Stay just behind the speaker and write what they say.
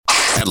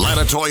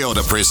Atlanta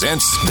Toyota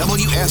presents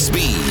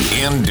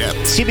WSB In Depth.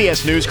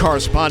 CBS News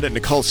correspondent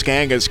Nicole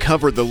Sganga has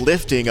covered the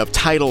lifting of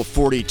Title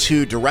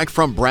 42 direct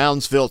from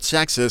Brownsville,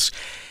 Texas.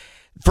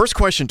 First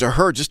question to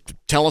her, just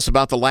tell us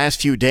about the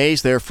last few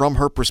days there from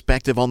her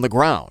perspective on the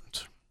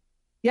ground.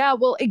 Yeah,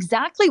 well,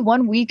 exactly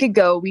 1 week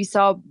ago, we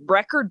saw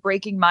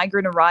record-breaking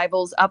migrant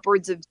arrivals,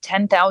 upwards of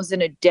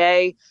 10,000 a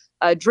day,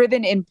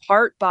 driven in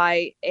part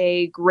by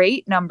a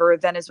great number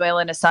of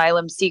Venezuelan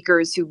asylum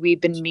seekers who we've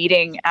been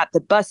meeting at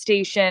the bus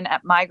station,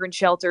 at migrant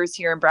shelters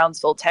here in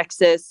Brownsville,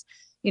 Texas.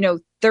 You know,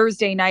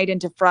 Thursday night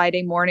into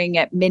Friday morning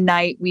at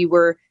midnight, we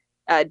were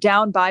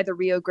down by the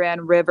Rio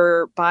Grande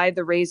River, by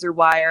the razor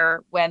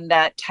wire, when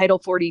that Title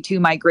 42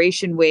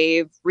 migration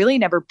wave really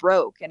never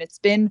broke. And it's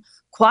been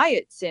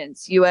quiet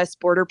since. U.S.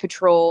 Border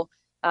Patrol,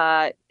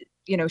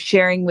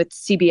 sharing with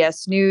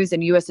CBS News,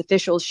 and U.S.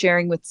 officials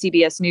sharing with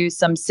CBS News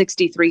some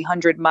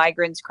 6,300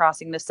 migrants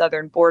crossing the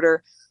southern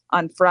border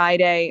on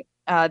Friday.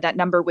 That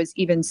number was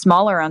even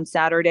smaller on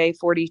Saturday,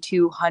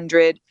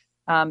 4,200.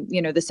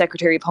 The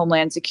Secretary of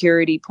Homeland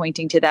Security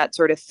pointing to that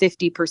sort of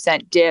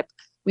 50% dip.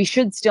 We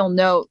should still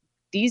note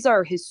these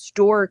are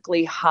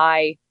historically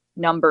high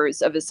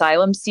numbers of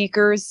asylum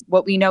seekers.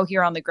 What we know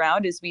here on the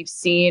ground is we've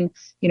seen,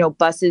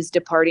 buses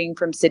departing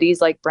from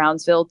cities like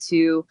Brownsville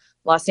to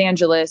Los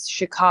Angeles,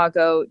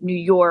 Chicago, New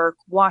York,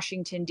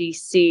 Washington,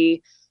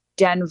 D.C.,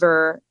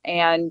 Denver,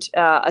 and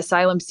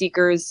asylum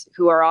seekers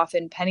who are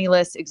often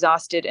penniless,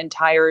 exhausted, and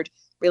tired,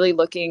 really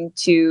looking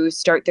to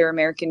start their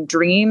American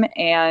dream.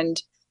 And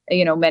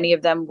many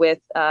of them with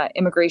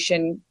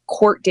immigration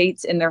court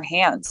dates in their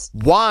hands.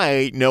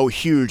 Why no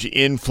huge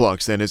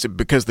influx then? Is it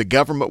because the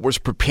government was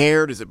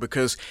prepared? Is it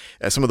because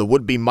some of the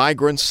would-be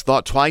migrants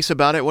thought twice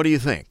about it? What do you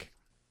think?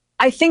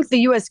 I think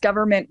the U.S.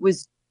 government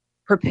was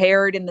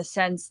prepared in the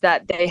sense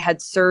that they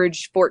had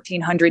surged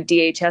 1,400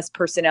 DHS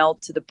personnel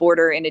to the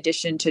border in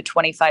addition to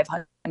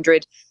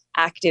 2,500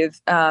 active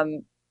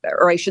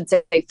or I should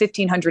say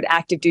 1,500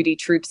 active duty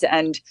troops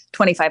and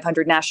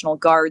 2,500 National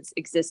Guards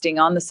existing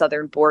on the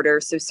southern border.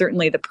 So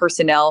certainly the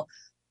personnel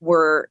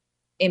were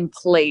in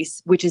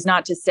place, which is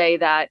not to say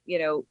that,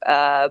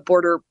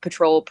 Border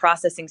Patrol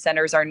processing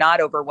centers are not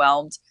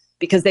overwhelmed,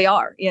 because they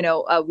are.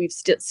 We've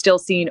still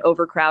seen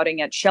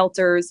overcrowding at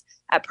shelters,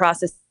 at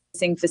processing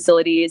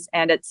facilities,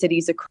 and at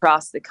cities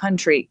across the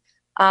country.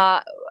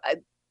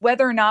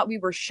 Whether or not we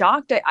were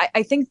shocked,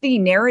 I think the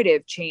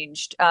narrative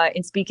changed.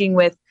 In speaking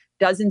with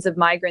dozens of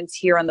migrants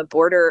here on the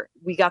border,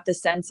 we got the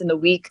sense in the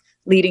week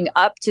leading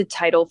up to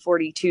Title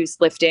 42's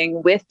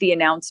lifting, with the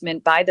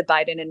announcement by the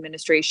Biden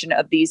administration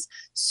of these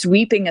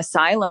sweeping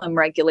asylum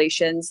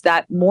regulations,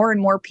 that more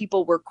and more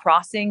people were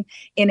crossing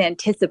in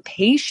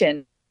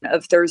anticipation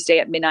of Thursday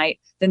at midnight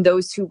than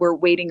those who were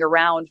waiting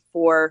around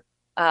for,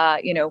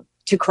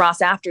 to cross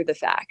after the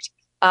fact.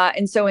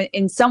 And so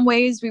in some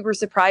ways, we were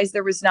surprised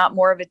there was not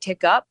more of a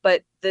tick up,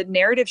 but the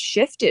narrative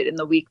shifted in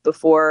the week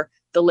before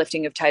the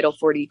lifting of Title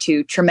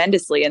 42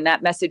 tremendously. And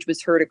that message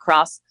was heard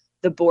across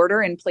the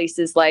border in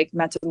places like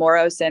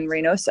Matamoros and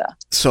Reynosa.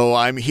 So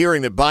I'm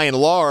hearing that by and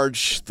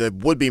large, the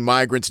would-be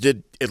migrants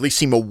did at least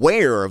seem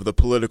aware of the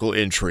political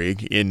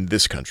intrigue in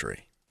this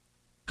country.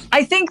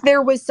 I think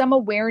there was some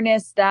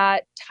awareness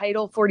that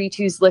Title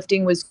 42's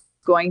lifting was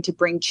going to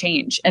bring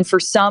change. And for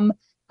some,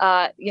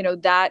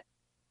 that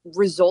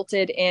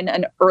resulted in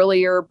an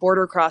earlier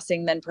border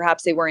crossing than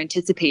perhaps they were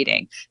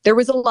anticipating. There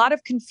was a lot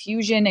of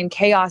confusion and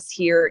chaos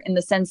here in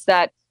the sense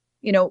that,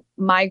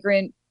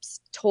 migrants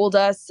told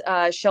us,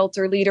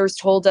 shelter leaders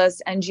told us,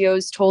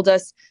 NGOs told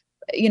us,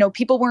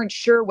 people weren't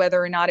sure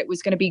whether or not it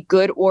was going to be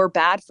good or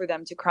bad for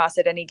them to cross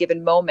at any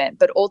given moment.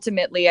 But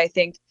ultimately, I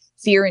think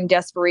fear and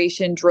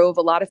desperation drove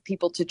a lot of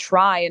people to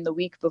try in the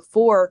week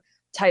before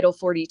Title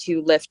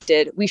 42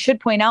 lifted. We should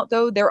point out,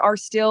 though, there are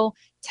still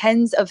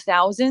tens of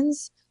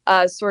thousands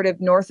sort of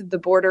north of the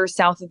border,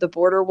 south of the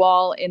border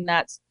wall, in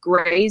that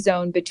gray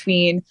zone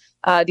between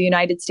the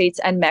United States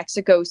and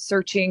Mexico,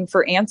 searching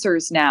for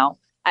answers now.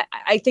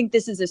 I think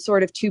this is a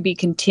sort of to be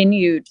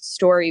continued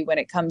story when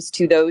it comes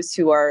to those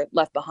who are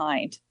left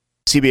behind.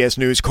 CBS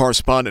News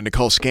correspondent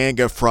Nicole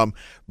Sganga from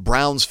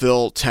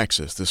Brownsville,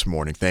 Texas this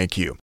morning. Thank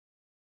you.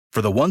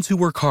 For the ones who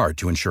work hard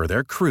to ensure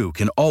their crew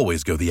can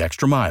always go the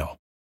extra mile,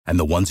 and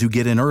the ones who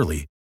get in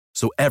early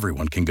so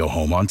everyone can go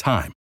home on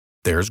time,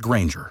 there's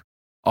Grainger,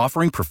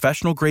 offering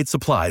professional-grade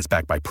supplies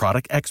backed by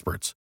product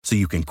experts so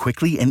you can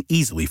quickly and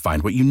easily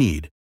find what you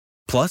need.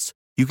 Plus,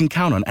 you can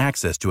count on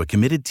access to a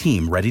committed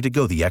team ready to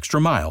go the extra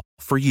mile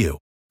for you.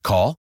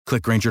 Call,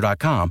 click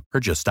Grainger.com,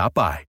 or just stop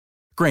by.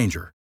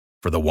 Grainger,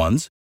 for the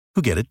ones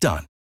who get it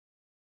done.